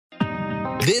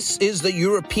This is the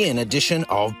European edition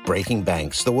of Breaking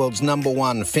Banks, the world's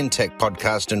 #1 fintech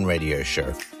podcast and radio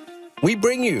show. We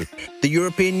bring you the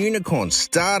European unicorns,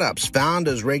 startups,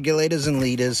 founders, regulators, and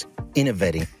leaders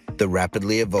innovating the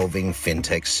rapidly evolving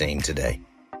fintech scene today.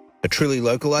 A truly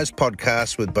localized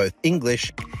podcast with both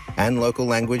English and local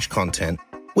language content,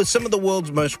 with some of the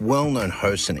world's most well-known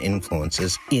hosts and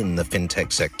influencers in the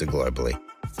fintech sector globally.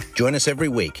 Join us every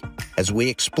week as we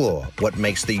explore what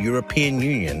makes the European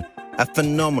Union a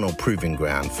phenomenal proving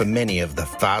ground for many of the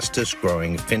fastest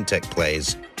growing fintech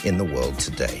players in the world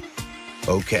today.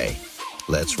 Okay,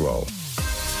 let's roll.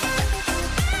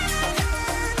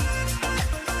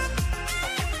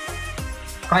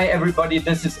 Hi, everybody.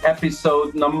 This is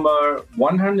episode number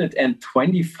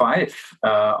 125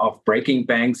 of Breaking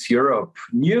Banks Europe.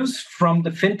 News from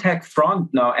the FinTech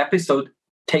Front. Now, episode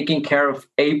taking care of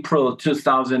April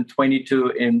 2022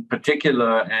 in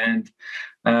particular. And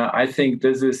I think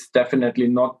this is definitely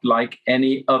not like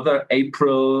any other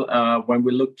April when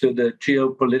we look to the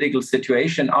geopolitical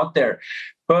situation out there.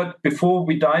 But before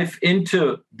we dive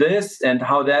into this and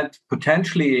how that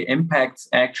potentially impacts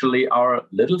actually our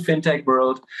little fintech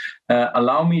world,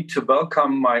 allow me to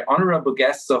welcome my honorable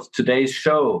guests of today's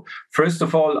show. First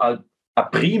of all, a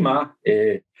prima,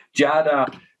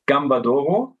 Giada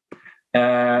Gambadoro.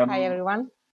 Hi,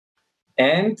 everyone.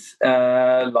 And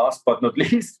last but not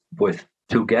least, with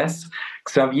two guests,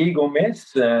 Xavier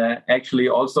Gomez, actually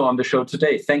also on the show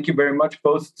today. Thank you very much,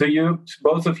 both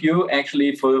of you,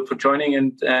 actually, for joining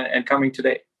and coming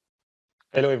today.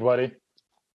 Hello, everybody.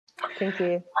 Thank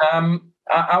you.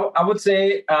 I would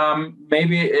say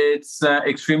maybe it's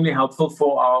extremely helpful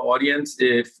for our audience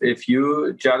if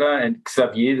you, Giada and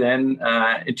Xavier, then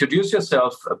introduce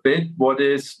yourself a bit. What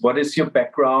is your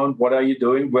background? What are you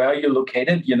doing? Where are you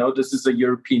located? You know, this is a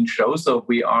European show, so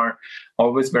we are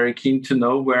always very keen to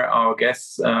know where our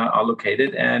guests are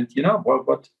located, and you know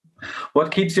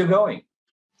what keeps you going.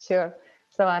 Sure.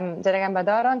 So I'm Giada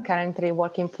Gambadoro. I'm currently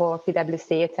working for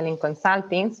pwc Italian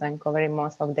Consulting. So I'm covering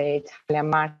most of the Italian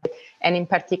market. And in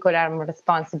particular, I'm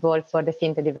responsible for the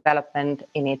fintech development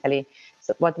in Italy.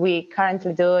 So what we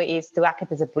currently do is to act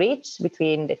as a bridge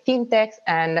between the fintechs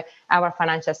and our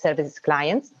financial services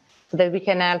clients, so that we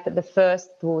can help the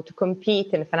first to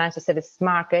compete in the financial services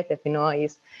market that we know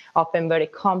is often very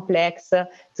complex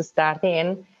to start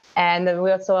in. And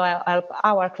we also help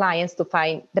our clients to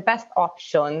find the best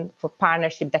option for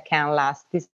partnership that can last.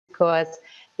 This because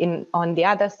on the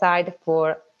other side,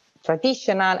 for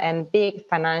traditional and big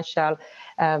financial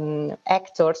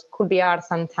actors, could be hard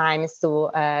sometimes to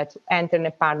enter in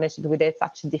a partnership with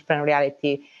such a different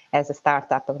reality as a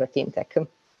startup or a fintech.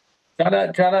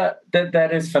 Giada,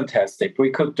 that is fantastic.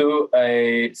 We could do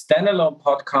a standalone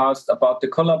podcast about the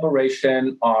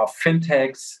collaboration of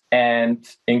fintechs and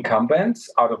incumbents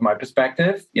out of my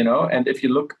perspective, you know, and if you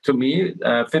look to me,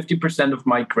 50% of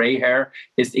my gray hair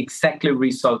is exactly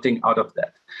resulting out of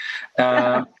that.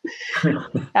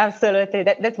 Absolutely.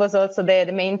 That was also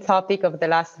the main topic of the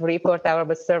last report our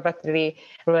observatory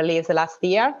released last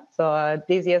year. So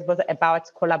this year was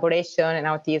about collaboration and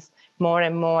how it is more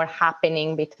and more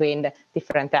happening between the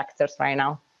different actors right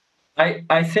now.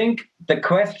 I think the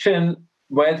question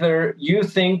whether you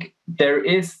think there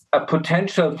is a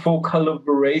potential for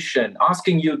collaboration,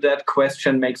 asking you that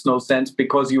question makes no sense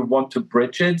because you want to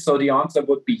bridge it. So the answer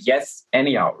would be yes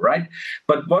anyhow, right?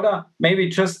 But what are, maybe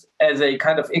just as a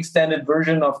kind of extended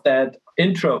version of that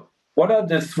intro, what are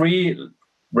the three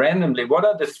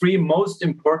most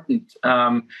important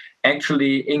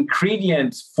actually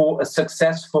ingredients for a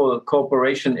successful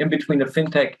cooperation in between a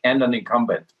fintech and an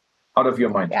incumbent, out of your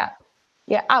mind?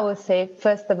 Yeah, I would say,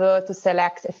 first of all, to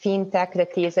select a fintech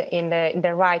that is in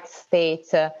the right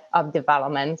state of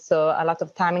development. So a lot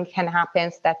of time it can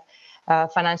happen that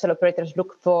financial operators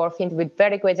look for fintech with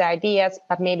very good ideas,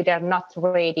 but maybe they're not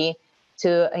ready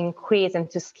to increase and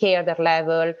to scale their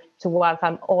level to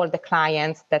welcome all the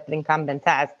clients that the incumbent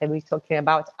has. And we're talking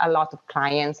about a lot of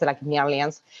clients, like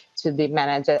millions, to be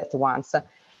managed at once.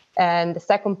 And the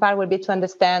second part will be to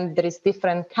understand there is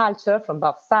different culture from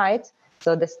both sides.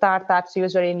 So the startups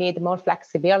usually need more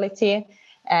flexibility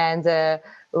and a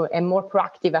more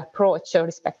proactive approach with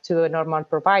respect to a normal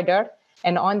provider.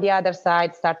 And on the other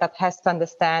side, startup has to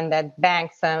understand that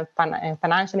banks and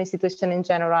financial institutions in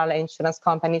general, insurance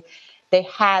companies, they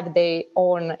have their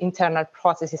own internal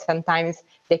processes. Sometimes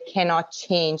they cannot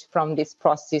change from this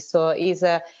process. So it's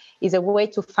a way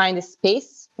to find a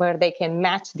space where they can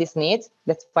match these needs.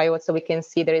 That's why also we can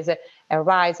see there is a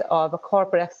rise of a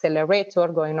corporate accelerator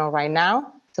going on right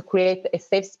now to create a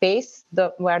safe space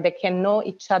where they can know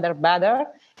each other better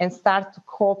and start to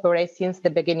cooperate since the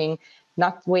beginning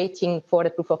not waiting for the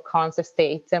proof of concept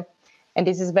state. And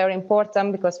this is very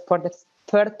important because for the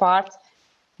third part,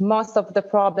 most of the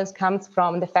problems comes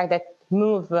from the fact that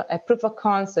move a proof of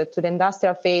concept to the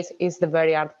industrial phase is the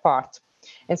very hard part.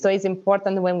 And so it's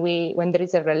important when there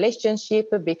is a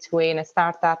relationship between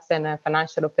startups and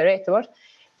financial operators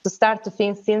to start to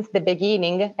think since the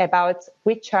beginning about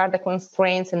which are the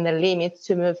constraints and the limits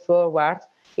to move forward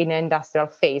in an industrial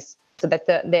phase, so that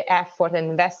the effort and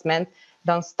investment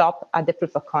don't stop at the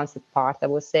proof of concept part, I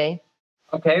would say.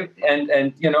 Okay, and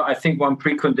I think one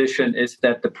precondition is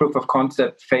that the proof of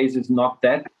concept phase is not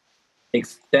that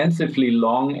extensively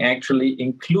long, actually,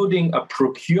 including a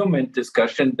procurement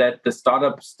discussion that the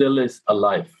startup still is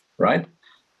alive, right?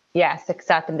 Yes,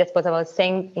 exactly. That's what I was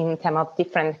saying in terms of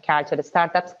different culture. The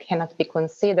startups cannot be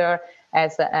considered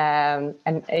as a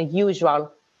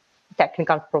usual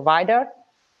technical provider.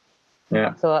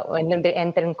 Yeah. So when they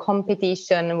enter in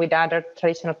competition with other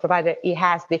traditional providers, it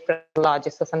has different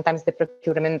logic. So sometimes the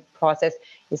procurement process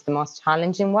is the most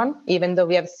challenging one, even though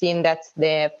we have seen that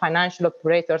the financial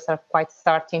operators are quite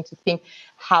starting to think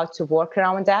how to work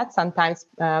around that, sometimes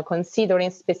considering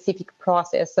specific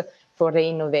process for the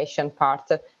innovation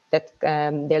part that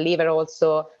deliver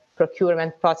also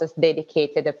procurement process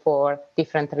dedicated for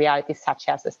different realities such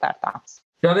as the startups.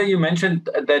 Giada, you mentioned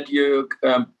that you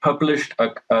published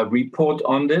a report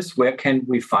on this. Where can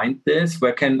we find this?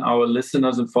 Where can our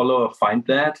listeners and followers find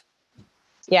that?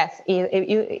 Yes,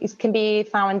 it can be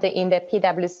found in the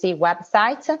PwC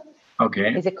website.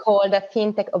 Okay. It's called the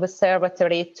FinTech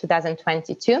Observatory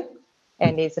 2022,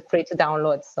 and it's free to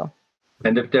download. So.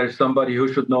 And if there's somebody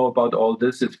who should know about all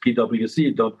this, it's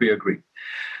PwC. Don't we agree?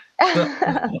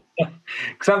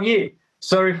 Xavier,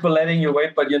 sorry for letting you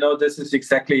wait, but this is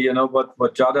exactly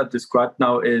what Giada described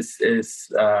now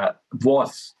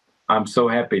was. I'm so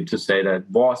happy to say that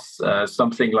was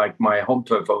something like my home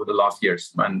turf over the last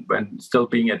years when still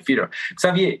being at FIDO.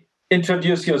 Xavier,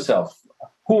 introduce yourself.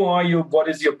 Who are you? What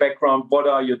is your background? What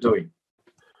are you doing?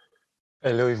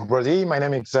 Hello, everybody. My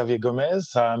name is Xavier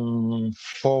Gomez. I'm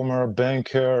former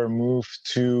banker, moved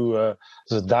to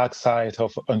the dark side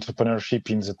of entrepreneurship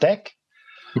in the tech.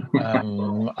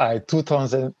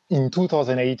 In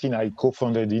 2018, I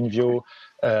co-founded INVYO,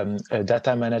 a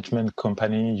data management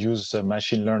company, use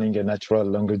machine learning and natural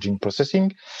language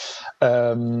processing.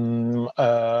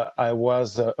 I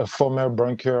was a former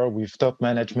banker with top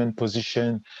management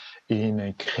position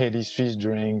in Credit Suisse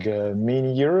during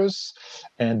many years,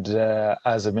 and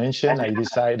as I mentioned, I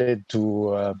decided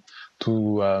to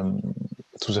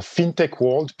the fintech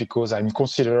world because I'm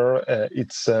consider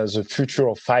it's the future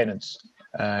of finance,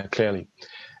 clearly.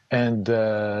 And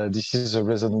this is the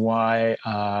reason why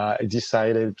I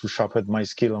decided to sharpen my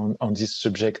skill on this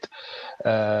subject,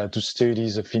 to study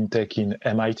the fintech in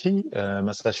MIT,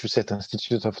 Massachusetts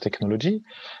Institute of Technology,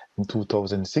 in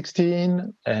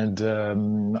 2016. And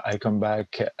I come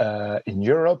back in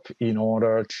Europe in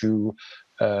order to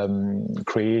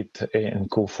create and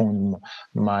co-found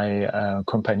my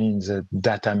company in the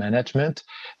data management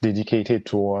dedicated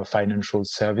to our financial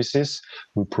services.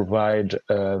 We provide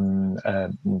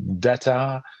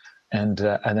data and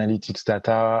analytics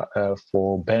data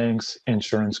for banks,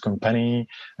 insurance company,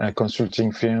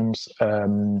 consulting firms,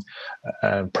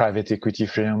 private equity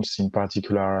firms, in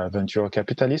particular venture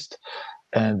capitalists.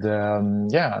 And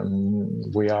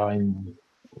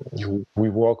we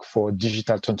work for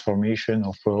digital transformation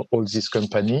of all this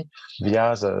company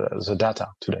via the data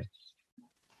today.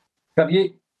 Xavier,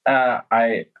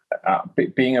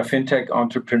 being a fintech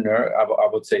entrepreneur, I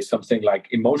would say something like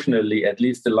emotionally, at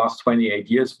least the last 28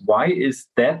 years, why is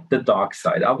that the dark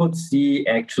side? I would see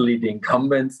actually the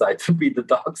incumbent side to be the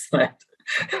dark side.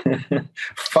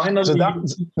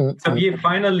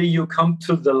 Finally, you come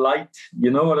to the light. You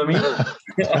know what I mean?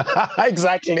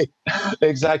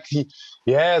 Exactly.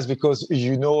 Yes, because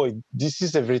this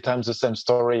is every time the same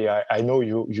story. I know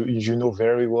you know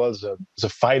very well the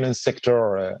finance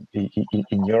sector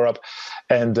in Europe,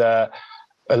 and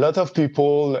a lot of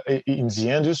people in the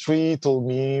industry told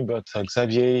me, "But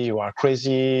Xavier, you are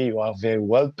crazy. You are very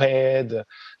well paid.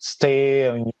 Stay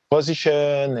in your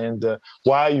position, and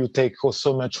why you take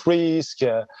so much risk?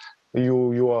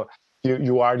 You are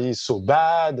so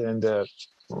bad." And I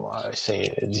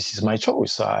say, "This is my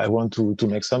choice. I want to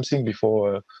make something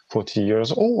before 40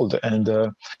 years old." And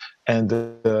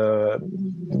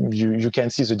you can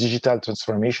see the digital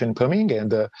transformation coming,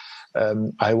 and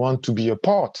I want to be a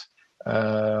part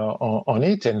on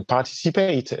it and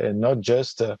participate, and not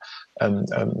just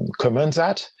comment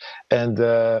that. And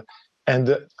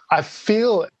I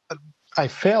felt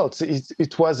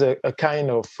it was a kind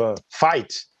of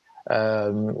fight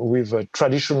with a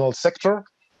traditional sector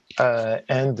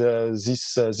and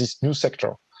this new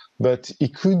sector. But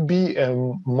it could be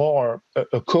more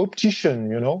a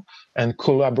competition, and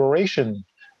collaboration,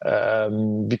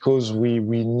 because we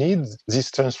need this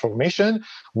transformation.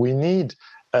 We need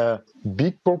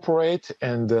big corporate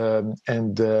and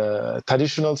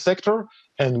traditional sector,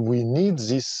 and we need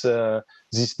these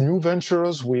new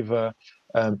ventures with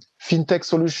fintech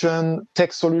solution,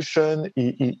 tech solution,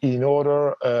 in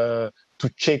order to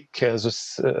checking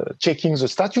the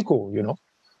status quo.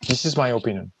 This is my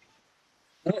opinion.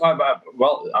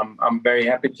 Well, I'm very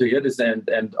happy to hear this, and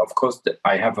of course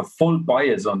I have a full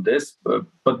bias on this.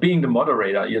 But being the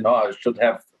moderator, I should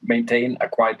have maintained a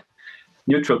quite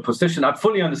neutral position. I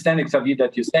fully understand, Xavier,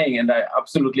 that you're saying, and I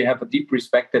absolutely have a deep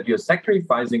respect that you're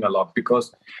sacrificing a lot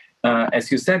because, as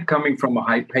you said, coming from a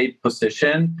high-paid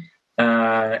position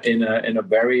in a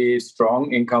very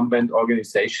strong incumbent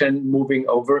organization, moving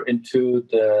over into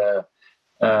the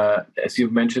as you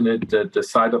mentioned it, the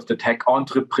side of the tech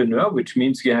entrepreneur, which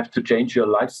means you have to change your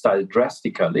lifestyle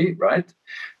drastically, right?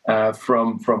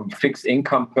 From fixed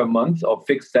income per month or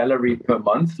fixed salary per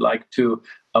month, like to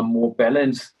a more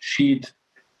balance sheet,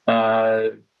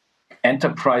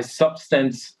 enterprise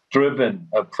substance-driven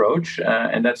approach,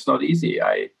 and that's not easy.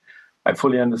 I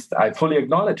fully understand. I fully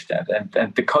acknowledge that,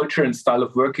 and the culture and style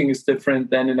of working is different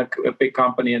than in a big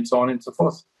company, and so on and so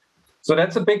forth. So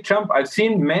that's a big jump. I've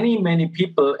seen many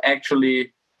people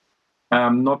actually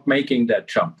not making that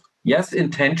jump. Yes,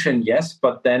 intention, yes,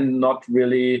 but then not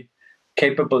really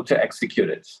capable to execute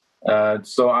it.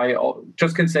 So I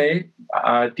just can say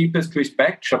deepest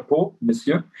respect, chapeau,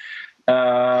 monsieur,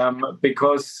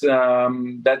 because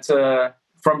that's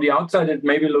from the outside it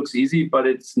maybe looks easy, but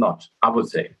it's not, I would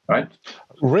say, right?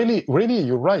 Really,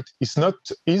 you're right. It's not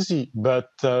easy, but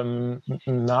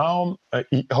now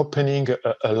opening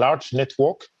a large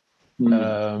network,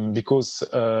 because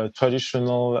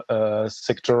traditional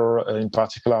sector, in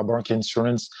particular bank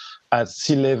insurance, at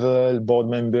C-level board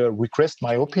member request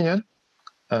my opinion,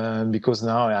 because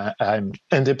now I'm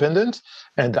independent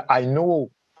and I know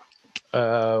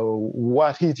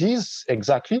what it is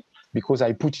exactly, because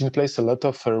I put in place a lot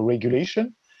of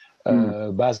regulation.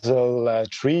 Basel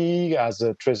III as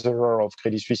a treasurer of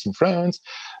Credit Suisse in France,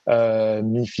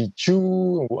 MiFID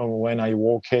II when I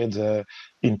worked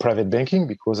in private banking,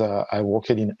 because I worked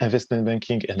in investment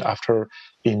banking and after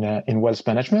in wealth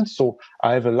management. So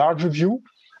I have a larger view,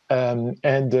 and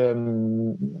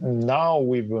now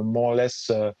with more or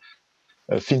less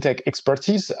fintech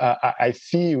expertise, I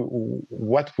see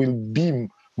what will be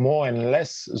more and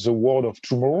less the world of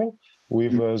tomorrow,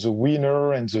 with the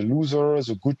winner and the loser,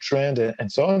 the good trend,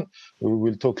 and so on. We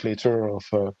will talk later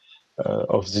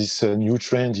of this new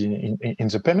trend in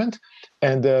the payment.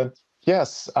 And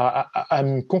yes,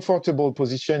 I'm comfortable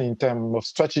position in terms of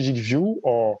strategic view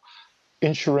or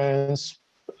insurance,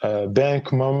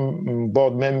 bank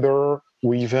board member,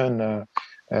 or even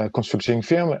construction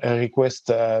firm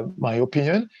request my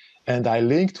opinion. And I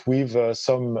linked with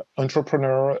some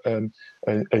entrepreneur,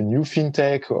 a new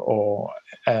fintech, or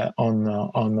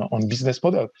on business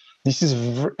model. This is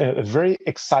a very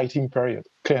exciting period,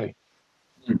 clearly.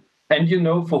 And you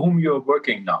know for whom you're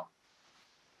working now.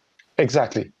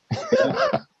 Exactly.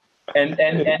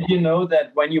 And you know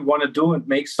that when you want to do and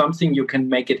make something, you can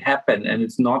make it happen, and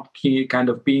it's not kind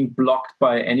of being blocked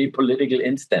by any political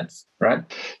instance, right?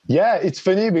 Yeah, it's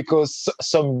funny because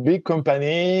some big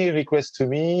company request to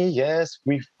me, yes,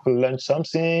 we could launch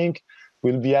something,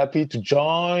 we'll be happy to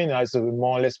join as a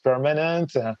more or less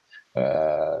permanent,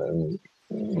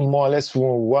 more or less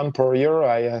one per year.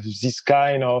 I have this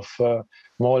kind of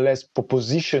more or less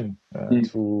proposition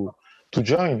to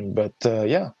join, but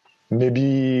yeah.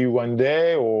 Maybe one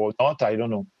day or not, I don't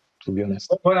know, to be honest.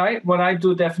 What I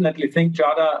do definitely think,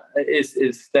 Giada,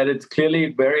 is that it's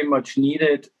clearly very much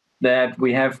needed that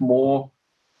we have more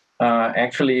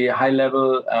actually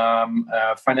high-level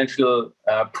financial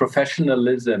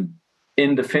professionalism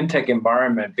in the fintech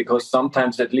environment, because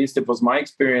sometimes, at least it was my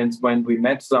experience when we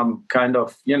met some kind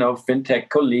of fintech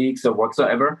colleagues or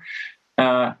whatsoever,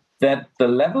 that the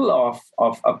level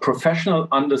of a professional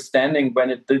understanding when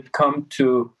it did come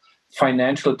to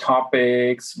financial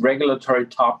topics, regulatory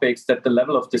topics, that the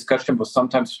level of discussion was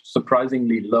sometimes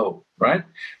surprisingly low, right?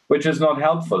 Which is not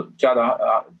helpful.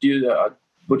 Giada,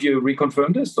 would you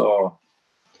reconfirm this, or?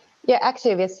 Yeah,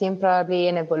 actually, we've seen probably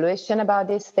an evolution about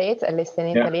this state, at least in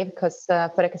Italy, because,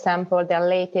 for example, the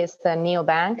latest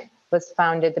neobank was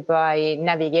founded by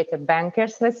navigator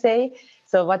bankers, let's say.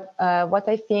 So what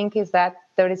I think is that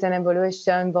there is an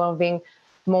evolution involving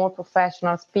more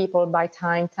professionals, people by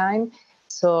time.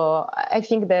 So I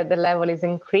think that the level is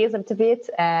increased a bit,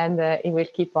 and it will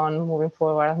keep on moving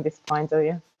forward on this point of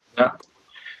view. Yeah.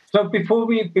 So before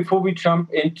we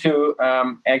jump into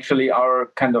actually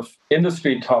our kind of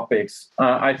industry topics,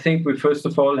 I think we first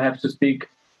of all have to speak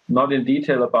not in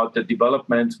detail about the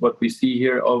developments what we see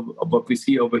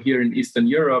over here in Eastern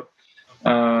Europe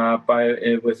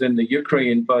within the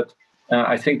Ukraine, but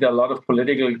I think there are a lot of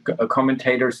political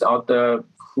commentators out there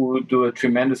who do a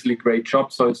tremendously great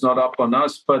job. So it's not up on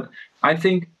us, but I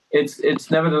think it's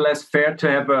nevertheless fair to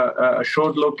have a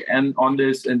short look on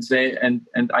this and say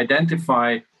and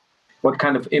identify what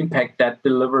kind of impact that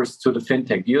delivers to the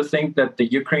fintech. Do you think that the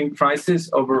Ukraine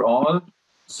crisis overall,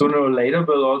 sooner or later,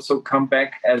 will also come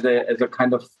back as a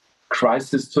kind of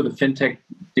crisis to the fintech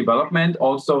development?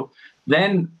 Also,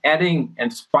 then adding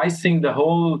and spicing the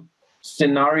whole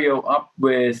scenario up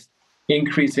with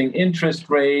increasing interest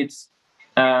rates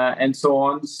and so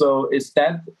on. So is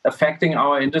that affecting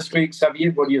our industry?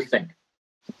 Xavier, what do you think?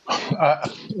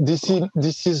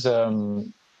 This is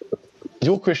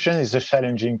your question is a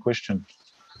challenging question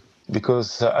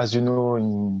because, as you know,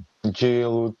 in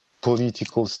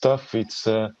geopolitical stuff, it's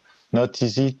not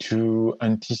easy to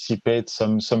anticipate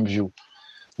some view.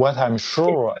 What I'm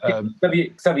sure...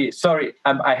 Xavier, sorry,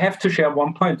 I have to share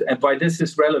one point and why this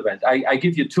is relevant. I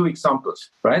give you two examples,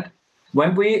 right?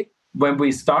 When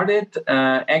we started,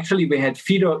 actually we had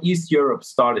FIDO East Europe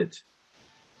started.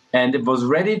 And it was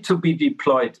ready to be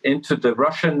deployed into the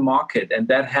Russian market. And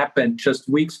that happened just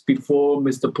weeks before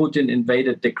Mr. Putin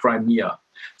invaded the Crimea.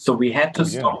 So we had to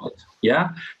stop it. Yeah.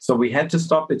 So we had to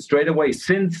stop it straight away.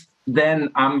 Since then,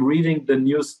 I'm reading the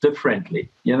news differently.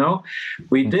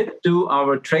 We did do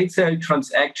our trade sale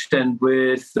transaction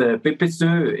with pwc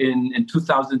in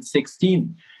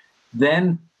 2016.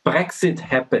 Then Brexit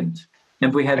happened.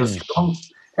 And we had a strong...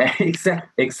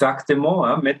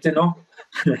 Exactement, maintenant.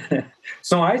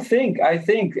 So I think,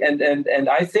 and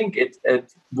I think it.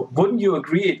 Wouldn't you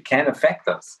agree? It can affect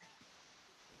us.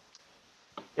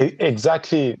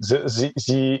 Exactly.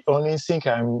 The only thing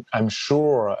I'm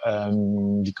sure,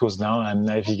 because now I'm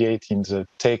navigating the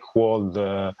tech world.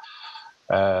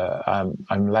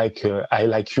 I'm like I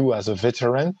like you as a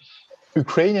veteran.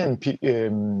 Ukrainian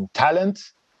talent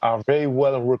are very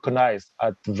well recognized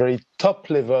at very top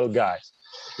level guys.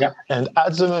 Yeah. And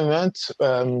at the moment,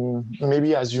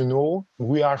 maybe as you know,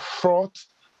 we are short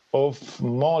of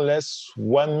more or less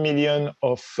 1 million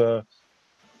of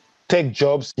tech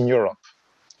jobs in Europe.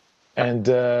 And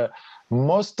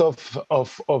most of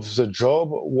the job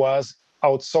was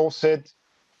outsourced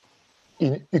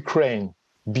in Ukraine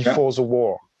before the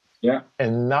war. Yeah.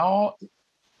 And now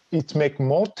it makes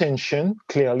more tension,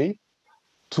 clearly,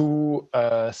 to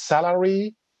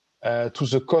salary, to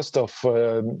the cost of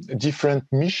different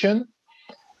mission,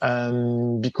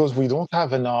 because we don't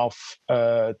have enough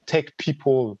tech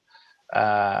people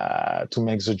to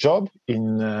make the job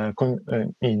in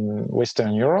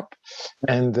Western Europe,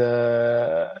 and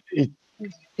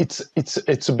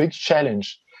it's a big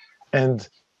challenge. And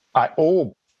I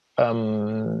hope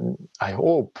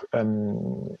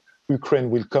Ukraine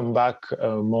will come back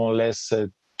more or less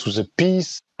to the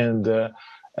peace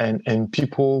and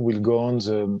people will go on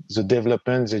the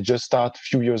development they just started a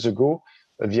few years ago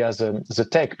via the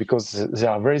tech, because they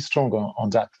are very strong on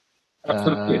that.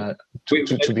 Absolutely.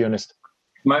 To be honest.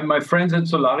 My friends at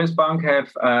Solaris Bank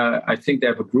have, I think they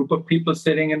have a group of people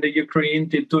sitting in the Ukraine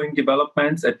doing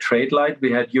developments. At TradeLight,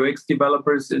 we had UX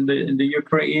developers in the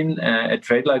Ukraine. At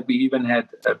TradeLight, we even had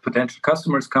potential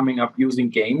customers coming up using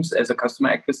games as a customer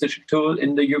acquisition tool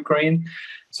in the Ukraine.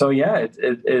 So yeah,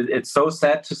 it's so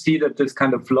sad to see that this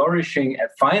kind of flourishing,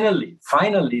 finally,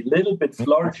 little bit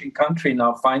flourishing country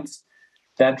now finds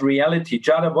that reality.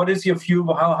 Giada, what is your view?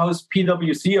 How's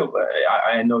PwC?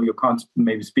 I know you can't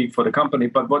maybe speak for the company,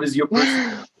 but what is your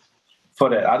perspective for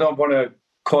that? I don't want to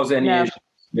cause any issues.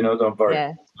 Don't worry.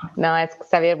 Yeah. No, as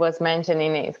Xavier was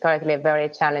mentioning, it's currently a very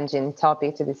challenging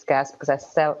topic to discuss because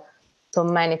there's so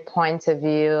many points of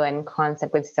view and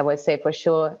consequences. I would say for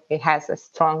sure it has a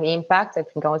strong impact. I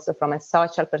think also from a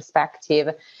social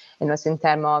perspective and also in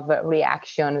terms of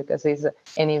reaction, because it's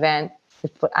an event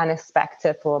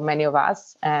unexpected for many of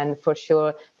us, and for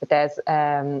sure that there's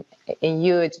a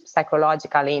huge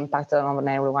psychological impact on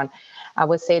everyone. I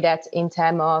would say that in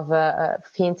terms of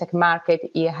fintech market,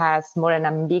 it has more an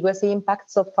ambiguous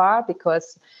impact so far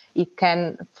because it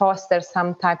can foster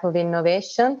some type of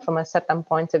innovation from a certain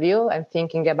point of view. I'm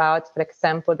thinking about, for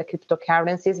example, the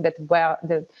cryptocurrencies that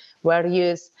were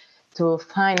used to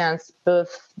finance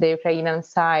both the Ukrainian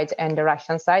side and the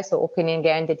Russian side. So opening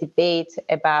again the debate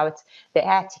about the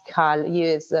ethical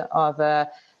use of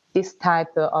this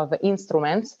type of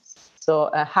instruments. So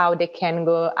how they can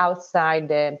go outside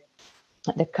the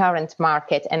the current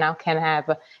market, and now can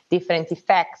have different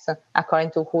effects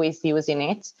according to who is using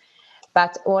it.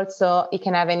 But also it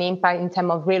can have an impact in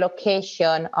terms of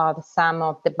relocation of some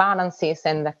of the balances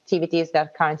and activities that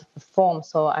are currently performed.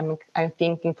 So I'm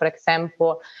thinking, for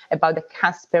example, about the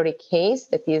Kaspersky case,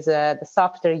 that is the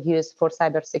software used for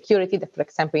cybersecurity, that, for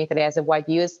example, Italy has a wide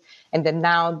use, and then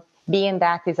now being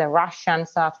that is a Russian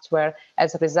software,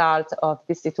 as a result of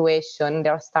this situation,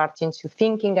 they're starting to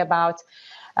thinking about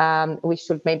we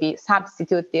should maybe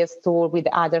substitute this tool with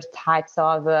other types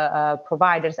of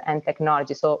providers and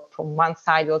technology. So from one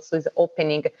side, also is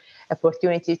opening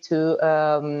opportunity to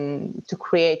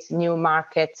create new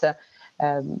market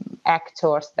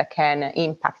actors that can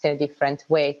impact in a different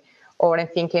way. Or I'm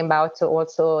thinking about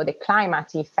also the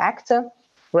climate effect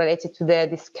related to the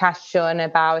discussion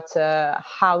about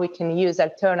how we can use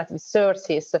alternative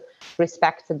sources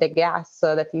respect to the gas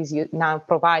that is now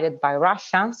provided by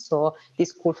Russia. So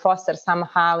this could foster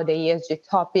somehow the ESG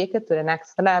topic to the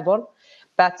next level.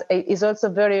 But it is also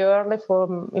very early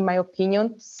in my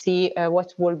opinion, to see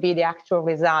what will be the actual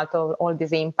result of all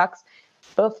these impacts,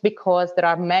 both because there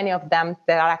are many of them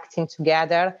that are acting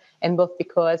together, and both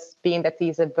because being that it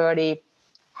is a very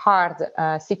hard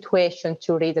situation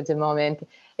to read at the moment,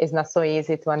 is not so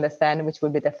easy to understand which will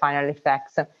be the final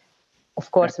effects.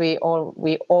 Of course, we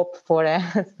hope for a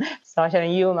social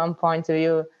and human point of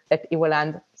view that it will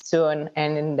end soon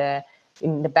and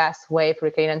in the best way for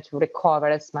Ukraine to recover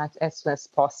as soon as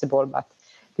possible. But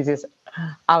this is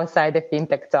outside the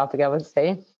fintech topic, I would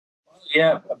say.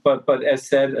 Yeah, but as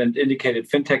said and indicated,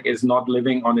 fintech is not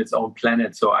living on its own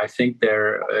planet. So I think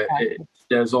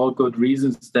there's all good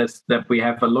reasons that we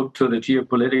have a look to the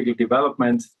geopolitical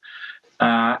developments.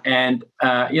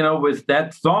 With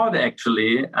that thought,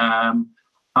 actually,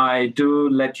 I do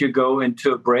let you go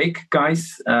into a break,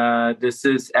 guys. This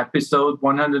is episode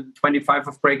 125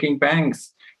 of Breaking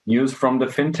Banks, news from the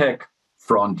FinTech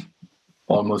front,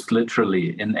 almost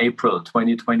literally in April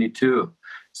 2022.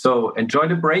 So enjoy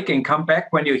the break and come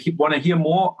back when you want to hear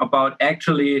more about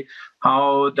actually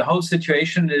how the whole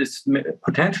situation is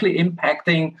potentially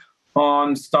impacting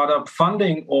on startup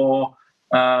funding, or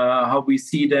how we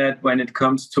see that when it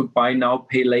comes to buy now,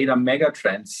 pay later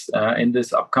megatrends in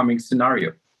this upcoming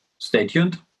scenario. Stay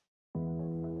tuned.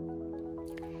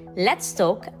 Let's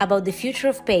talk about the future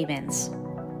of payments.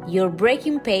 Your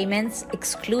Breaking Payments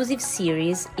exclusive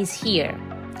series is here,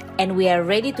 and we are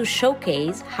ready to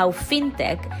showcase how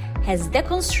fintech has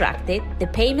deconstructed the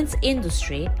payments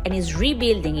industry and is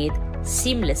rebuilding it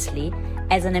seamlessly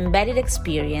as an embedded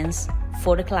experience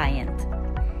for the client.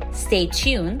 Stay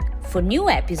tuned for new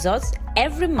episodes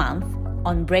every month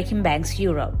on Breaking Banks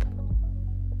Europe.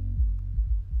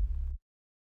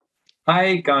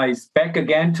 Hi guys, back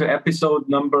again to episode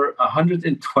number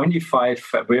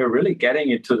 125. We're really getting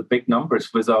into the big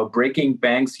numbers with our Breaking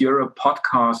Banks Europe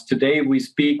podcast. Today we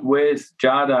speak with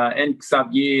Giada and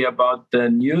Xavier about the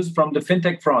news from the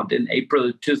FinTech front in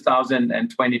April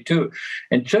 2022.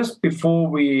 And just before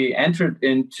we entered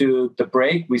into the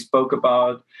break, we spoke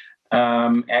about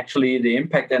actually the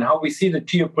impact and how we see the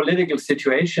geopolitical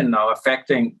situation now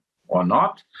affecting or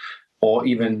not, or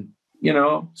even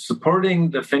supporting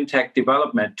the fintech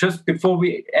development. Just before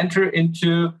we enter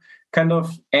into kind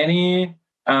of any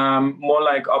more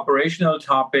like operational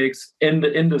topics in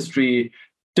the industry,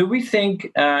 do we think,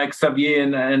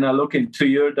 Xavier, and I look into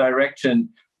your direction,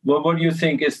 what do you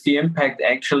think is the impact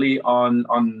actually on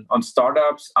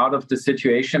startups out of the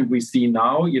situation we see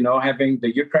now, having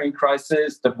the Ukraine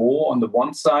crisis, the war on the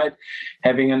one side,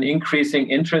 having an increasing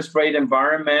interest rate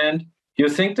environment? Do you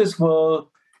think this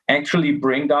will actually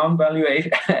bring down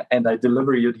valuation? And I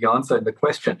deliver you the answer in the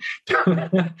question.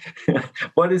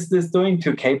 What is this doing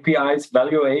to KPIs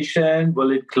valuation?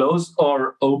 Will it close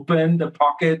or open the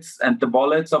pockets and the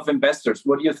wallets of investors?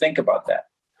 What do you think about that?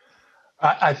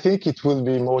 I think it will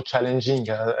be more challenging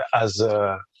as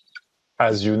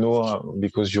you know,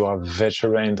 because you are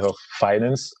veteran of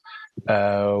finance.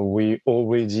 We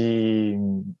already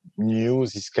knew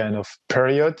this kind of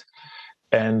period.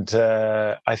 And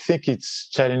I think it's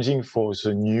challenging for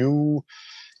the new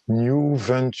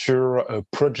venture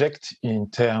project in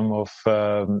terms of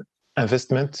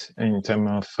investment, in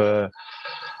terms of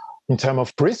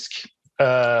risk.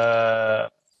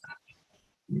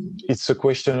 It's a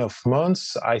question of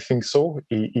months, I think so,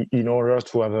 in order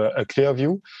to have a clear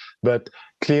view. But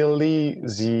clearly,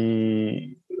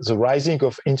 the rising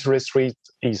of interest rate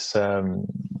is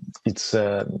it's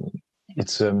a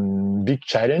big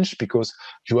challenge, because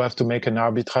you have to make an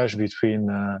arbitrage between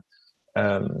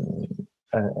an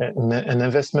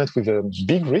investment with a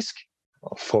big risk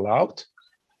of fallout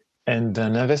and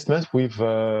an investment with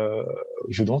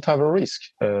you don't have a risk.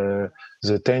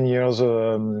 The 10 years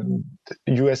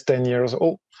US 10 years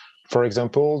for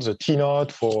example, the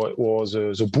T-Note or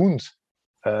the Bund,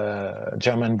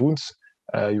 German Bunds,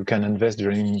 you can invest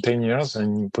during 10 years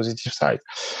and positive side.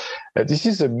 This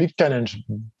is a big challenge,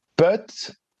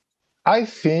 but I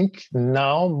think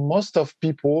now most of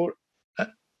people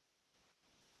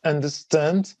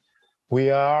understand we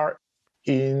are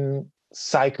in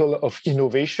cycle of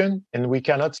innovation and we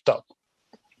cannot stop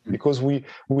because we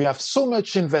have so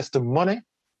much invested money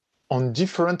on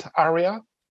different area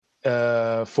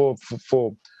for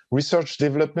research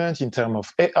development in terms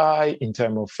of AI, in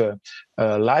terms of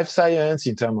life science,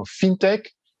 in terms of fintech.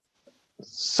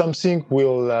 Something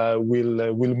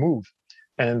will move,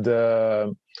 and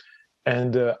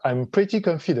I'm pretty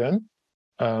confident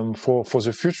for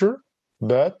the future,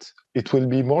 but it will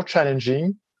be more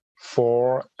challenging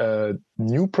for a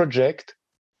new project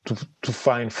to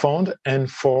find fund, and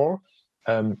for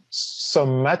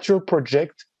some mature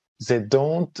project that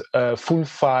don't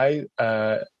fulfill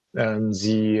the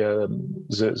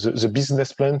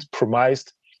business plan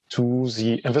promised to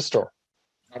the investor.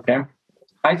 Okay.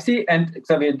 I see, and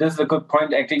Xavier, this is a good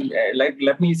point. Actually,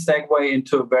 let me segue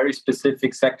into a very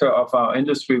specific sector of our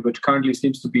industry, which currently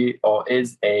seems to be or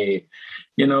is the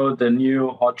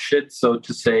new hot shit, so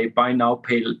to say, buy now,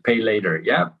 pay later,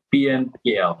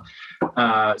 BNPL,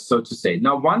 so to say.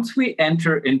 Now, once we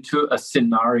enter into a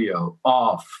scenario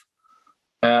of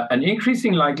an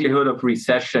increasing likelihood of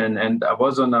recession, and I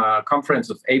was on a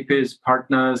conference of APIS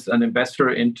partners, an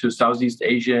investor into Southeast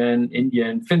Asian,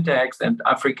 Indian fintechs and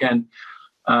African.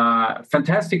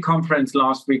 Fantastic conference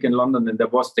last week in London, and there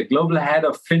was the global head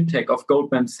of fintech of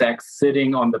Goldman Sachs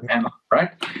sitting on the panel, right?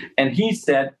 And he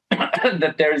said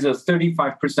that there is a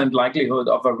 35% likelihood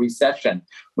of a recession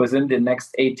within the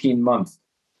next 18 months.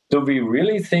 Do we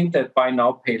really think that buy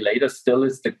now, pay later still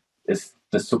is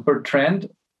the super trend?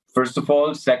 First of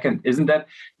all, second, isn't that,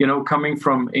 coming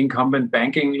from incumbent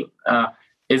banking,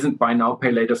 isn't buy now,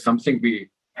 pay later something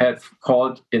we have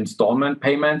called installment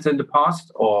payments in the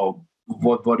past, or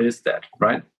what is that,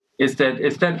 right? Is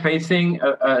that facing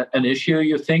an issue,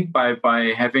 you think,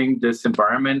 by having this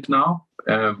environment now?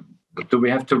 Do we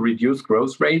have to reduce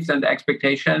growth rates and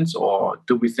expectations, or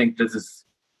do we think this is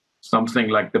something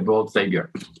like the world savior?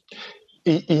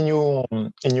 In your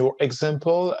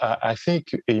example, I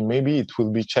think maybe it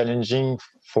will be challenging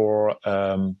for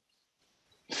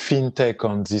fintech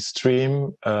on this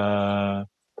stream. I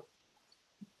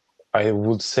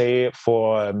would say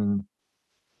for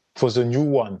the new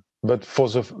one, but for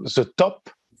the top,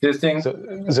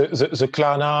 the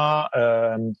Klarna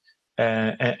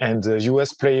and the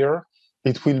US player,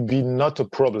 it will be not a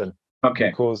problem.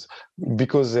 Okay.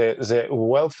 Because they're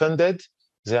well funded,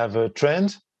 they have a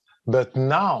trend, but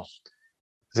now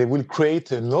they will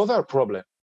create another problem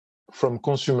from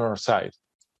consumer side.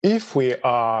 If we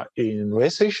are in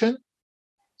recession,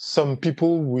 some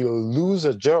people will lose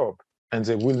a job and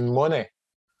they will money.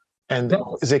 And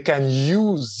they can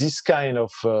use this kind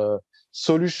of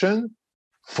solution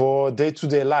for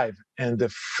day-to-day life.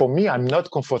 And for me, I'm not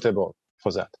comfortable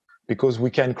for that, because we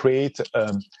can create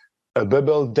a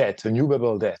bubble debt, a new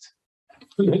bubble debt.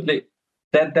 Absolutely.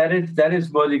 That is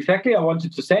what exactly I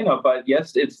wanted to say now. But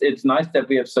yes, it's nice that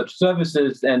we have such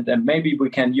services, and maybe we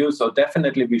can use, or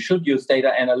definitely we should use,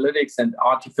 data analytics and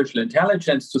artificial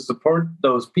intelligence to support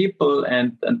those people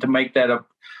and to make that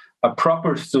a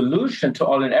proper solution to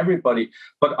all and everybody.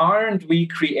 But aren't we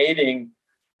creating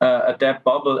a debt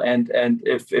bubble? And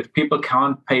if people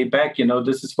can't pay back,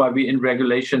 this is why we in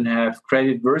regulation have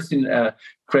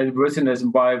creditworthiness,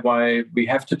 and why we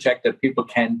have to check that people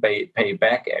can pay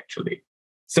back actually.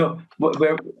 So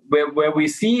where we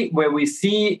see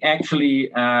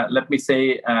actually, let me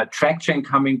say, traction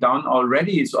coming down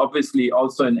already is obviously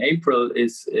also in April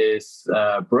is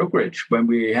brokerage. When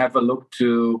we have a look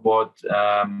to what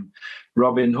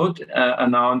Robinhood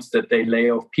announced, that they lay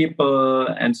off people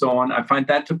and so on, I find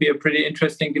that to be a pretty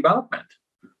interesting development.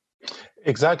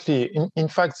 Exactly. In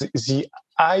fact, the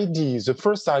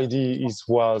first idea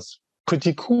was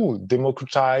pretty cool,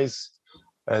 democratize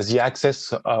the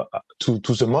access to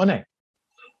the money,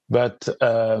 but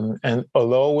and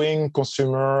allowing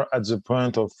consumer at the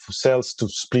point of sales to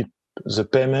split the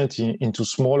payment into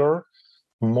smaller,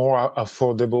 more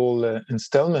affordable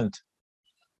installment.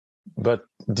 But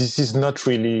this is not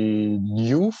really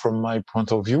new from my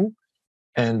point of view.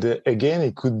 And again,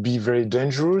 it could be very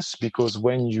dangerous, because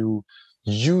when you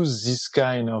use this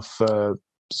kind of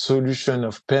solution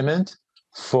of payment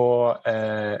for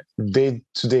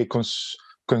day-to-day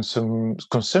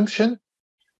consumption,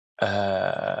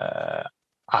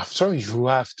 after you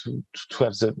have to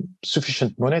have the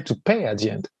sufficient money to pay at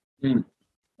the end.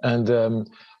 And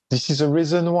this is a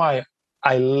reason why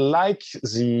I like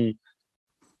the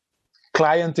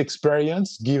client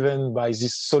experience given by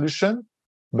this solution,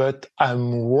 but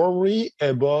I'm worried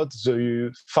about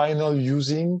the final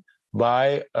using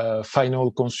by a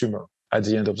final consumer at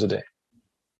the end of the day.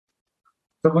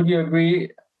 So would you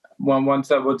agree?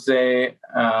 Once I would say,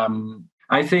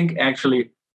 I think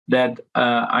actually that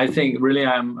I think really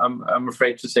I'm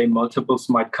afraid to say multiples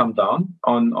might come down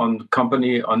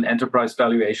on enterprise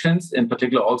valuations, in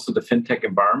particular also the fintech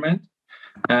environment.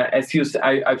 As you say,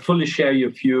 I fully share your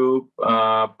view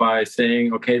by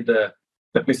saying, okay,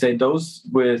 let me say those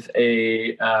with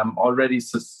a already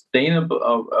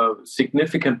sustainable,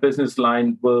 significant business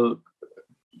line will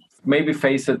maybe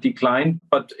face a decline.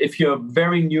 But if you're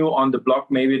very new on the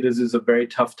block, maybe this is a very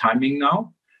tough timing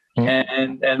now.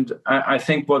 And I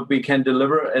think what we can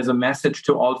deliver as a message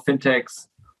to all fintechs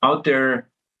out there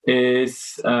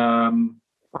is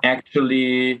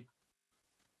actually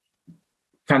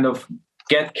kind of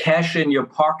get cash in your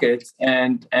pockets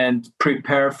and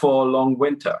prepare for a long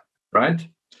winter, right?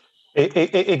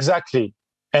 Exactly.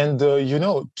 And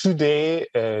today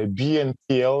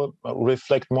BNPL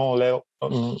reflect more or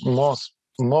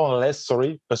less,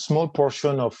 a small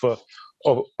portion of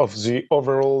the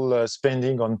overall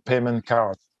spending on payment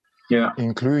cards,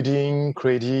 including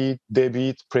credit,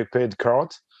 debit, prepaid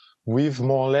card, with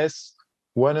more or less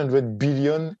 100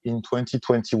 billion in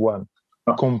 2021,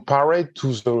 compared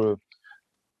to the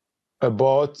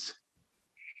about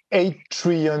 $8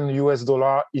 trillion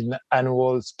in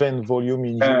annual spend volume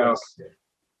in US.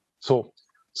 So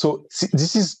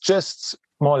this is just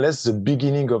more or less the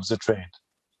beginning of the trend.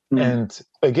 And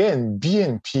again,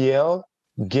 BNPL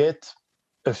get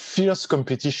a fierce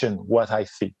competition, what I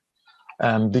see,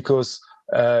 because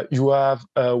you have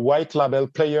a white label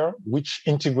player which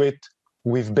integrate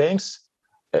with banks,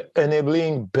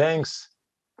 enabling banks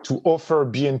to offer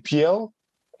BNPL.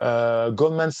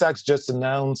 Goldman Sachs just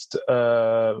announced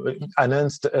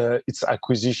its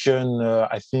acquisition,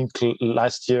 I think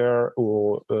last year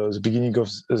or the beginning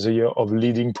of the year, of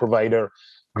leading provider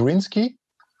Greensky.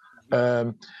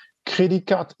 Credit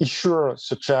card issuers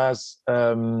such as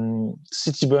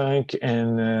Citibank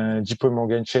and JP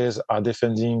Morgan Chase are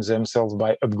defending themselves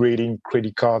by upgrading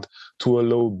credit card to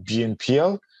allow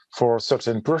BNPL for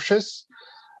certain purchase.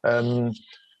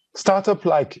 Startups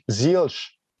like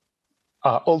Zilch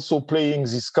are also playing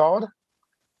this card.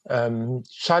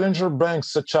 Challenger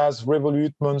banks such as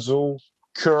Revolut, Monzo,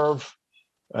 Curve,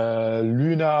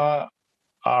 Luna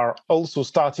are also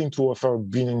starting to offer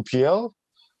BNPL.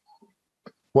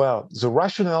 Well, the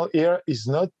rationale here is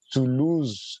not to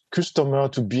lose customer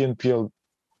to BNPL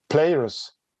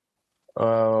players.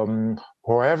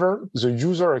 However, the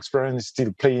user experience is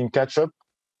still playing catch up,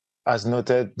 as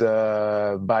noted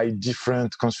by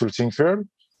different consulting firms.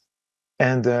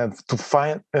 And to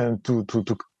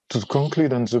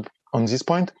conclude on this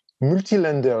point,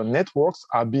 multi-lender networks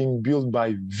are being built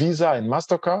by Visa and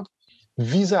MasterCard.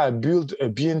 Visa built a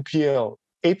BNPL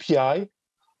API.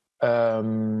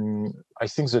 I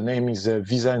think the name is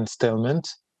Visa Installment,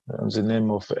 the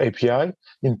name of API,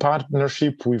 in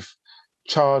partnership with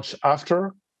Charge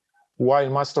After, while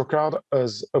MasterCard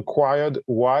has acquired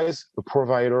Wise, a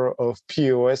provider of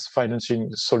POS financing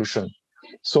solution.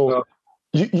 So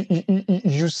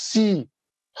you see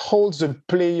all the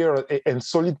player and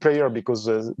solid player, because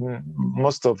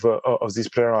most of these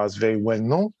players are very well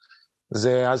known.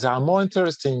 They are more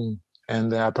interesting,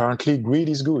 and apparently greed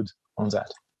is good on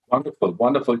that.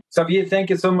 Wonderful. Xavier, thank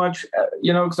you so much.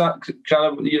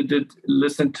 Giada, you did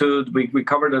listen to, we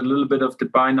covered a little bit of the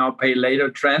buy now, pay later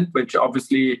trend, which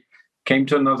obviously came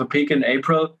to another peak in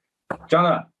April.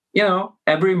 Giada,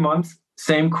 every month,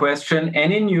 same question.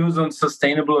 Any news on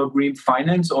sustainable or green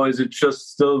finance, or is it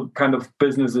just still kind of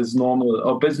business as normal,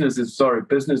 or business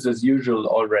as usual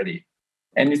already?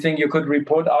 Anything you could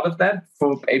report out of that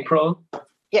for April?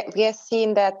 Yeah, we have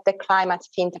seen that the climate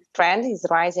fintech trend is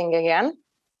rising again.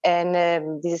 And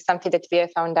this is something that we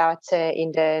have found out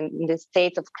in the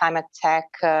State of Climate Tech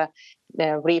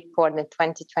report in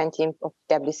 2020 of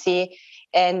PwC.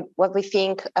 And what we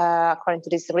think, according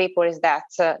to this report, is that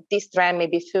this trend may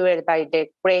be fueled by the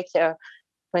greater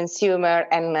consumer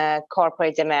and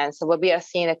corporate demand. So what we are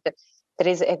seeing is that there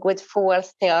is a good fuel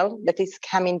still that is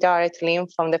coming directly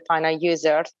from the final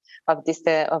users of these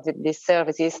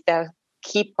services. That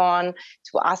keep on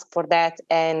to ask for that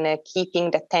and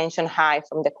keeping the tension high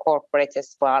from the corporate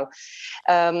as well.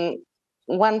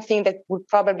 One thing that would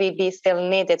probably be still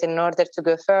needed in order to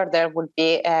go further would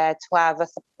be to have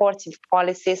supportive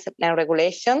policies and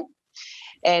regulation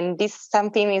And this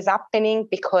something is happening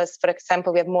because, for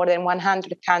example, we have more than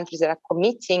 100 countries that are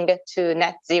committing to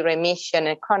net zero emission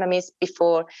economies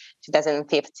before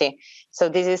 2050. So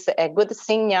this is a good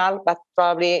signal, but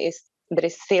probably there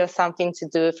is still something to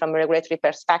do from a regulatory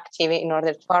perspective in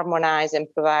order to harmonize and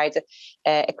provide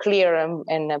a clear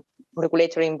and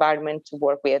regulatory environment to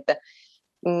work with.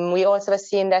 We also have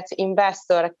seen that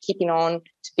investors are keeping on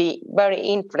to be very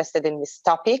interested in this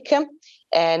topic.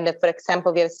 And for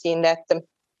example, we have seen that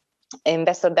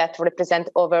investors that represent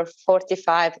over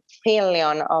 45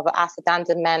 trillion of asset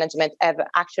under management have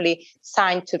actually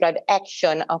signed to drive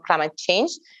action on climate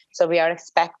change. So we are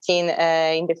expecting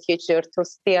in the future to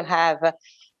still have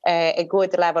a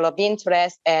good level of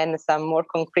interest and some more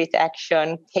concrete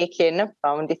action taken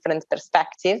from different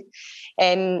perspectives.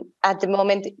 And at the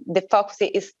moment, the focus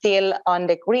is still on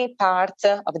the green part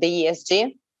of the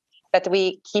ESG, but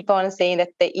we keep on saying that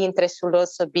the interest should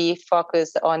also be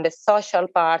focused on the social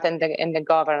part and the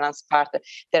governance part.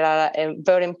 They are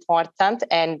very important,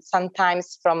 and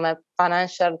sometimes from a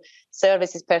financial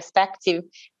services perspective,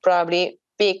 probably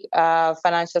big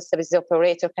financial services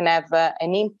operator can have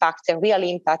an impact, a real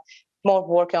impact, more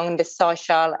working on the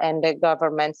social and the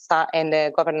government and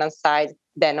the governance side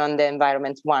than on the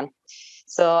environment one.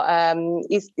 So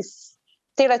it's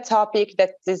still a topic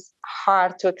that is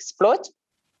hard to exploit,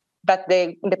 but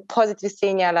the positive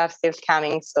signals are still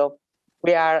coming. So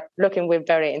we are looking with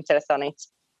very interest on it.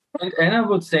 And I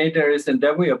would say and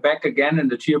then we are back again in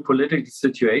the geopolitical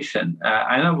situation.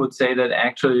 And I would say that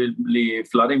actually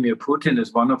Vladimir Putin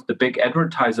is one of the big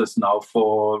advertisers now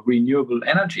for renewable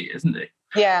energy, isn't he?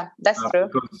 Yeah, that's true.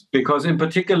 Because in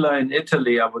particular in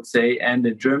Italy, I would say, and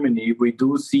in Germany, we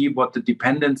do see what the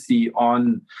dependency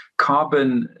on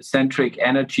carbon-centric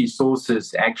energy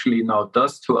sources actually now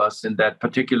does to us in that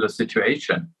particular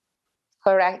situation.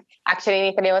 Correct. Actually,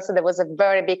 in Italy also, there was a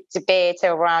very big debate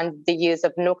around the use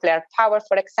of nuclear power,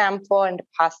 for example, in the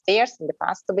past,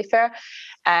 to be fair.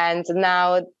 And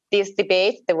now this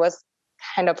debate that was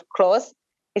kind of closed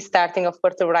is starting, of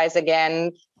course, to rise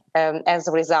again as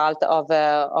a result of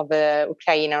the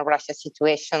Ukraine and Russia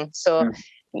situation. So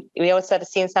we also have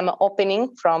seen some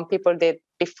opening from people that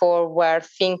before were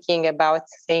thinking about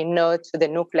saying no to the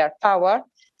nuclear power.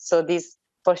 So this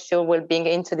for sure will bring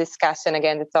into discussion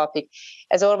again the topic.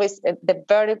 As always,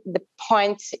 the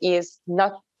point is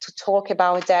not to talk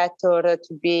about that or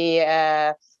to be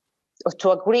or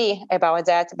to agree about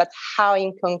that, but how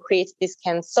in concrete this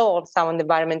can solve some of the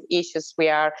environment issues we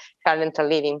are currently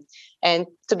living. And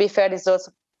to be fair, this is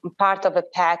also part of a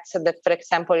path that, for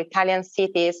example, Italian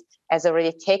cities has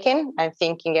already taken. I'm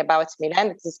thinking about Milan.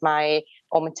 This is my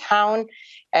hometown.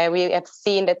 We have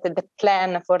seen that the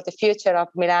plan for the future of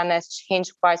Milan has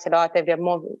changed quite a lot. We are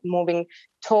moving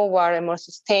toward a more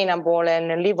sustainable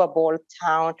and livable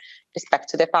town respect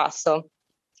to the past. So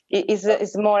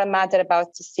it's more a matter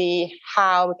about to see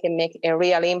how we can make a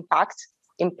real impact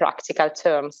in practical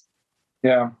terms.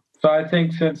 Yeah. So I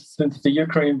think since the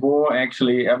Ukraine war,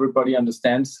 actually everybody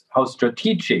understands how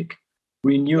strategic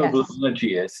renewable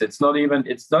energy is. It's not even,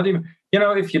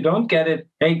 if you don't get it,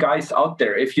 hey guys out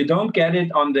there, if you don't get it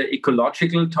on the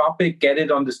ecological topic, get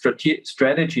it on the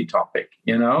strategy topic,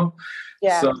 Yeah.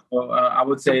 So I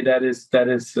would say that is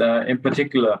in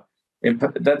particular,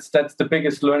 that's the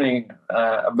biggest learning,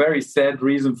 a very sad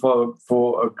reason for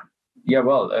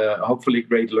hopefully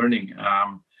great learning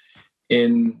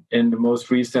in the most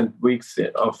recent weeks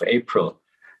of April.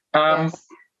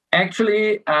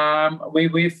 Actually,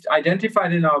 we've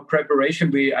identified in our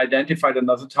preparation, we identified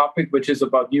another topic, which is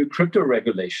about new crypto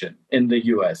regulation in the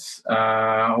US.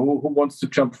 Who wants to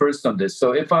jump first on this?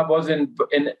 So if I was in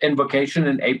vacation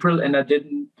in April and I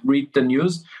didn't read the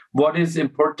news, what is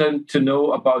important to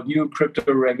know about new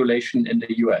crypto regulation in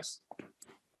the US?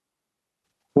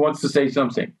 Who wants to say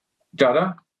something?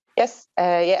 Giada? Yes,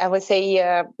 I would say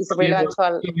it's relevant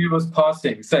to... He was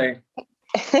pausing, saying...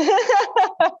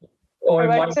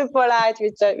 We're too polite,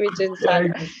 which is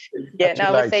fun.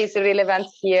 I would say it's relevant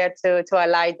here to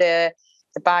highlight the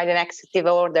Biden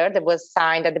executive order that was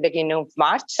signed at the beginning of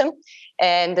March.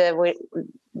 And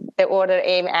the order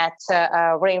aimed at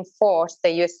reinforce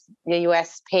the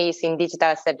US space in digital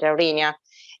asset arena.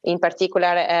 In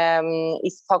particular,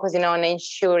 is focusing on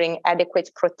ensuring adequate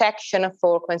protection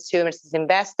for consumers and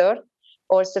investors,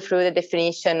 also through the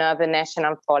definition of the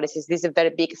national policies. This is a very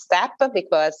big step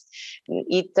because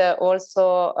it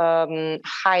also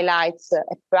highlights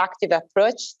a proactive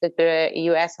approach that the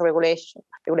US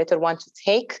regulator wants to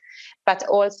take, but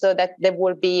also that there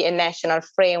will be a national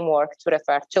framework to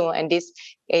refer to. And this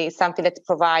is something that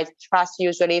provides trust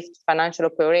usually to financial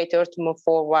operators to move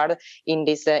forward in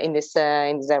this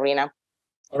arena.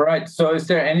 All right. So, is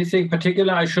there anything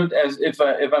particular I should, as if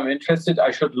I'm interested,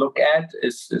 I should look at?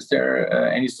 Is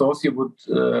there any source you would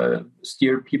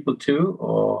steer people to,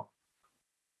 or?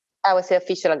 I would say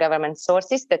official government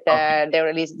sources that they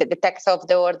release. The text of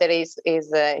the order is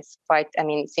quite,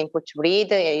 simple to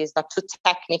read. It's not too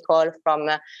technical from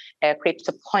a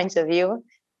crypto point of view.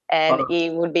 And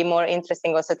it would be more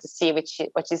interesting also to see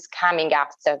what is coming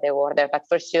after the order. But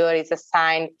for sure, it's a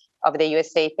sign of the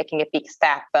USA taking a big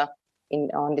step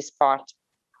on this part.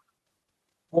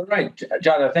 All right,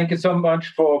 Giada, thank you so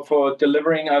much for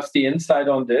delivering us the insight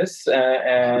on this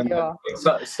and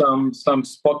some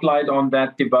spotlight on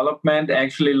that development.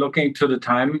 Actually, looking to the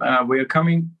time, we're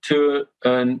coming to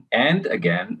an end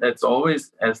again. That's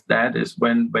always as that is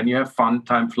when you have fun,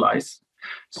 time flies,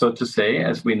 so to say,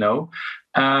 as we know.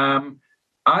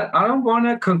 I don't want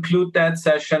to conclude that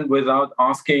session without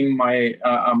asking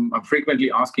I'm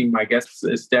frequently asking my guests,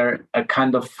 is there a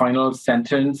kind of final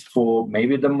sentence for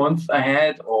maybe the month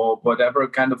ahead or whatever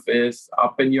kind of is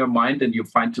up in your mind and you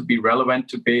find to be relevant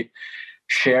to be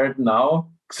shared now?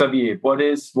 Xavier, what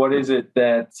is it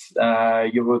that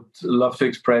you would love to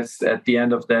express at the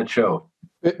end of that show?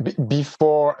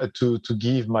 Before to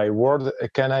give my word,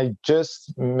 can I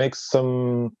just make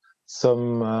some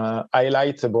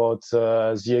highlight about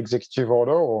the executive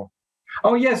order? Or?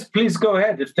 Oh yes, please go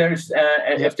ahead. If there's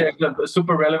a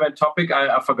super relevant topic,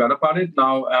 I forgot about it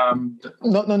now.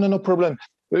 No problem.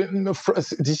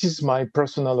 This is my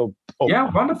personal opinion.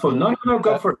 Yeah, wonderful. No,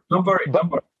 go for it. Don't worry.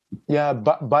 Yeah,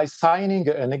 but by signing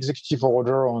an executive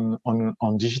order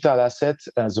on digital assets,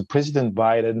 the President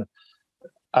Biden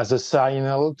has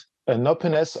signaled an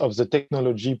openness of the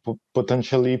technology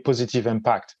potentially positive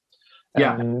impact.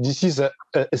 Yeah. And this is a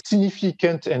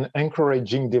significant and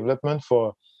encouraging development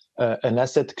for an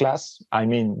asset class. I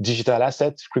mean, digital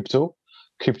assets,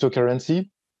 cryptocurrency,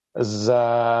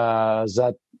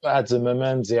 that at the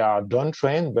moment they are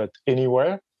downtrend, but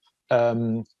anywhere.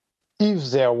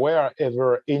 If there were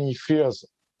ever any fears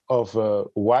of a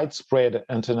widespread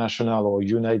international or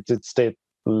United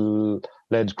States-led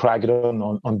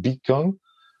crackdown on Bitcoin,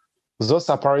 those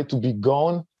appear to be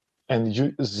gone. And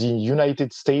the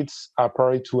United States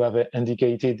appear to have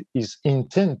indicated its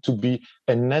intent to be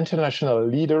an international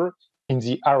leader in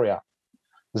the area.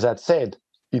 That said,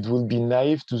 it will be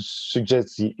naive to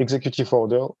suggest the executive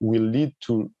order will lead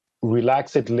to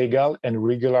relaxed legal and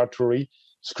regulatory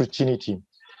scrutiny.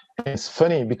 And it's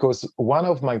funny because one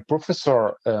of my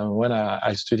professors when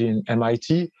I studied in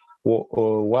MIT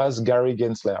was Gary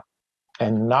Gensler.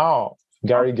 And now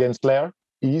Gary Gensler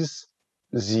is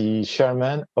the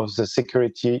chairman of the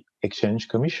Security Exchange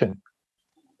Commission.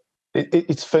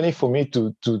 It's funny for me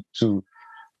to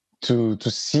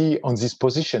see on this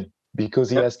position because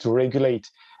he has to regulate.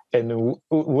 And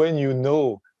when you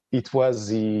know it was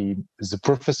the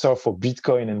professor for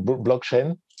Bitcoin and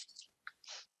blockchain,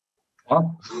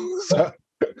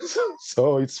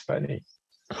 so it's funny.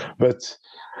 But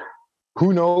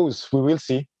who knows? We will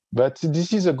see. But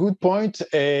this is a good point,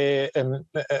 a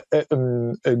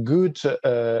good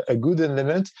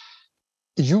element.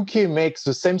 UK makes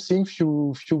the same thing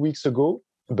few weeks ago,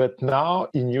 but now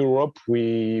in Europe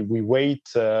we wait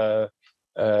the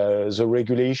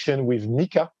regulation with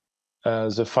MiCA,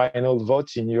 the final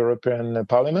vote in European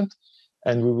Parliament,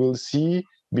 and we will see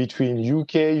between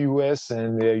UK, US,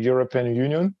 and the European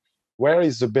Union where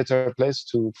is the better place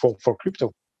for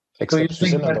crypto. So you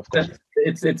think that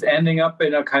it's ending up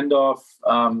in a kind of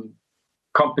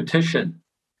competition?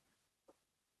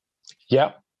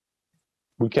 Yeah,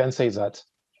 we can say that.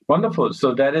 Wonderful.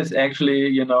 So that is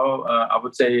actually, I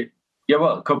would say,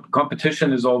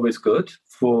 competition is always good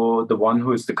for the one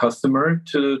who is the customer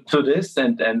to this,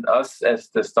 and us as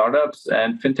the startups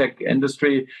and fintech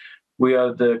industry, we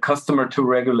are the customer to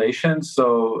regulation.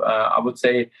 So I would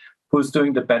say who's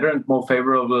doing the better and more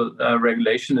favorable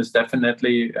regulation is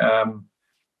definitely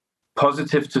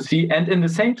positive to see. And in the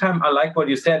same time, I like what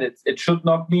you said. It should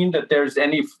not mean that there's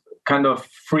any kind of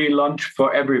free lunch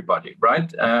for everybody,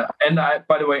 right? By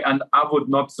the way, I would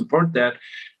not support that.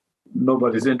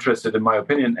 Nobody's interested, in my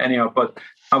opinion, anyhow. But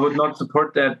I would not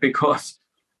support that because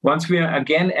once we are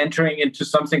again entering into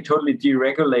something totally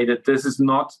deregulated, this is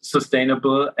not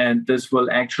sustainable, and this will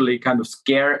actually kind of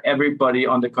scare everybody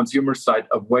on the consumer side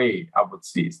away. I would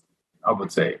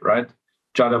say, right?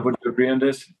 Giada, would you agree on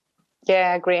this?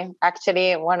 Yeah, I agree.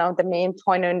 Actually, one of the main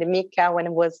points in the MiCA when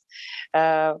it was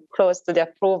close to the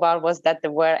approval was that they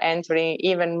were entering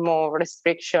even more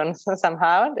restrictions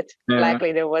somehow that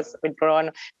likely there was withdrawn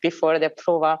before the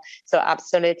approval. So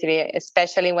absolutely,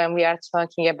 especially when we are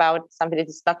talking about something that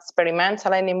is not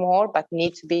experimental anymore, but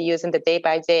need to be used in the day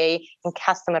by day in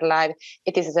customer life,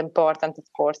 it is important, of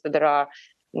course, that there are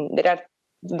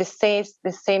the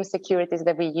same securities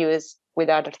that we use with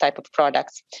other type of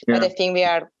products. Yeah. But I think we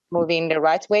are moving the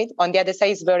right way. On the other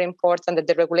side, it's very important that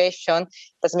the regulation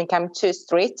doesn't become too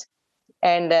strict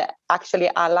and actually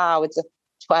allows to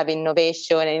have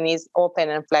innovation and is open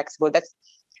and flexible. That's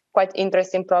quite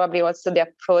interesting, probably also the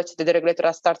approach that the regulators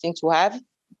are starting to have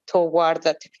toward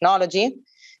the technology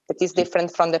that is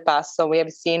different from the past. So we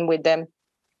have seen with the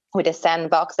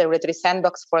sandbox, the regulatory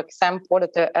sandbox, for example,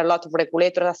 that a lot of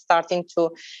regulators are starting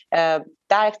to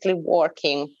directly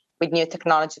working with new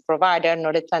technology provider in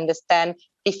order to understand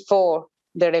before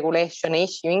the regulation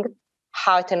issuing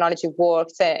how technology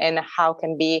works and how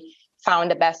can be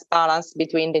found the best balance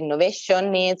between the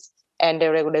innovation needs and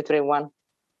the regulatory one.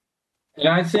 And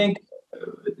I think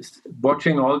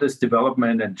watching all this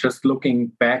development and just looking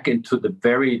back into the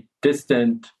very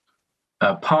distant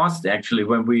past, actually,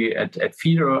 when we at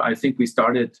FIDO, I think we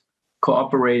started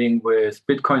cooperating with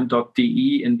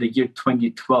Bitcoin.de in the year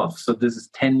 2012. So this is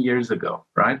 10 years ago,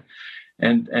 right?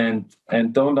 And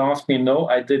don't ask me, no,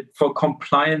 I did, for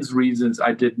compliance reasons,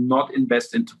 I did not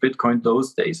invest into Bitcoin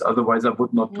those days. Otherwise, I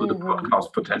would not do the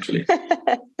podcast potentially.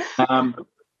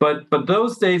 But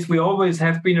those days, we always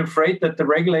have been afraid that the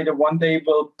regulator one day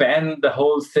will ban the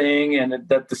whole thing and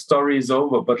that the story is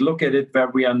over. But look at it where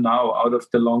we are now, out of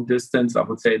the long distance. I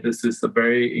would say this is a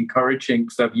very encouraging,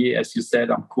 Xavier, as you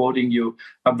said, I'm quoting you,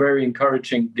 a very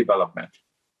encouraging development.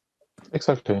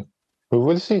 Exactly. We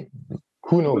will see.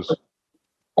 Who knows?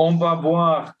 On va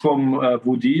voir, comme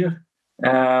vous dire.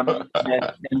 And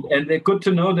good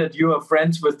to know that you are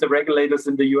friends with the regulators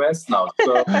in the US now.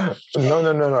 So.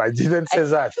 No. I didn't say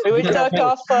that. We will talk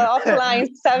offline.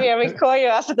 Xavier will call you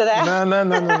after that.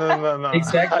 No.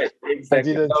 Exactly. I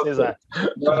didn't say that.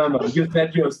 No. You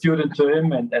said you're a student to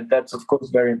him, and that's, of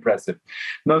course, very impressive.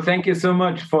 No, thank you so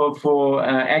much for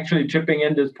actually chipping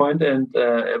in this point, and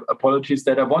apologies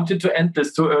that I wanted to end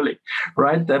this too early,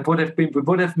 right? That would have been, we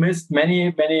would have missed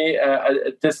many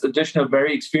this additional,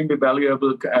 very extremely valuable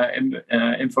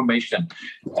information.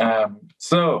 Are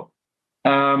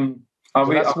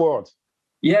we? Last word.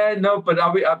 Yeah, no, but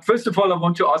are we? First of all, I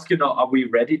want to ask you now: are we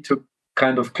ready to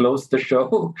kind of close the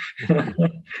show?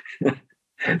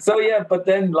 So yeah, but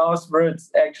then last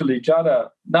words, actually, Giada.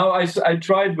 Now I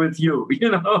tried with you,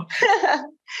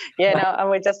 Yeah, no, I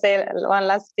would just say one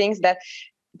last thing, that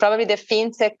probably the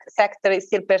fintech sector is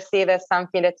still perceived as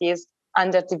something that is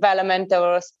under development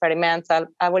or experimental.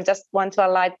 I would just want to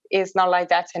highlight it's not like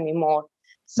that anymore.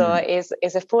 So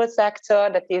it's a full sector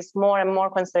that is more and more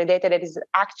consolidated, that is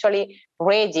actually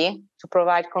ready to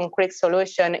provide concrete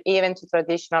solution even to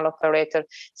traditional operators.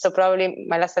 So probably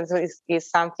my last answer is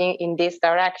something in this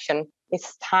direction.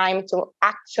 It's time to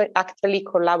actually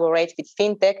collaborate with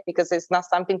fintech, because it's not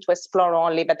something to explore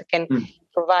only, but can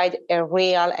provide a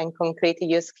real and concrete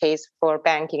use case for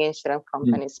banking insurance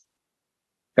companies.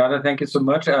 Giada, thank you so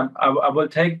much. I will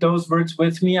take those words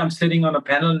with me. I'm sitting on a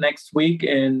panel next week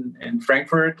in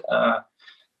Frankfurt,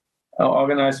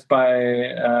 organized by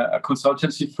a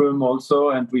consultancy firm also,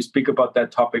 and we speak about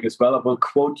that topic as well. I will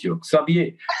quote you.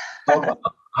 Xavier,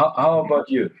 how about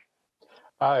you?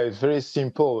 It's very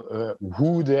simple.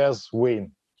 Who dares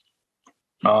win?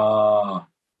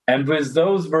 And with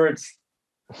those words,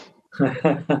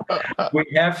 we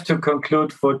have to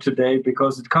conclude for today,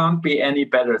 because it can't be any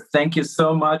better. Thank you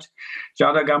so much,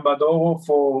 Giada Gambadoro,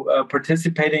 for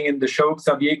participating in the show.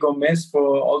 Xavier Gomez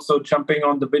for also jumping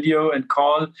on the video and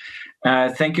call.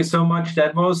 Thank you so much.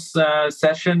 That was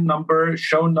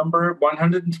show number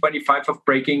 125 of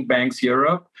Breaking Banks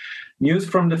Europe. News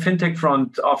from the FinTech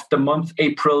Front of the month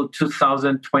April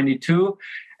 2022.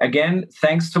 Again,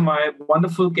 thanks to my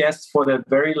wonderful guests for that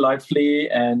very lively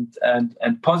and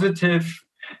positive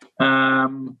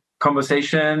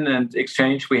conversation and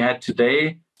exchange we had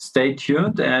today. Stay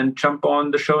tuned and jump on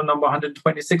the show number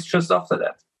 126 just after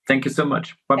that. Thank you so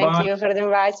much. Bye-bye. Thank you for the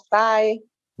invite. Bye.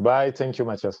 Bye. Thank you,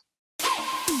 Matthias.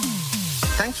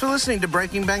 Thanks for listening to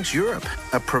Breaking Banks Europe,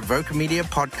 a Provoke Media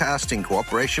podcast in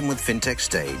cooperation with FinTech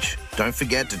Stage. Don't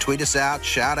forget to tweet us out,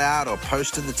 shout out, or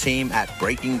post to the team at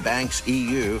Breaking Banks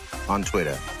EU on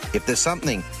Twitter. If there's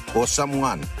something or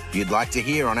someone you'd like to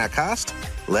hear on our cast,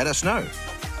 let us know.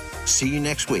 See you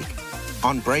next week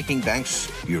on Breaking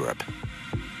Banks Europe.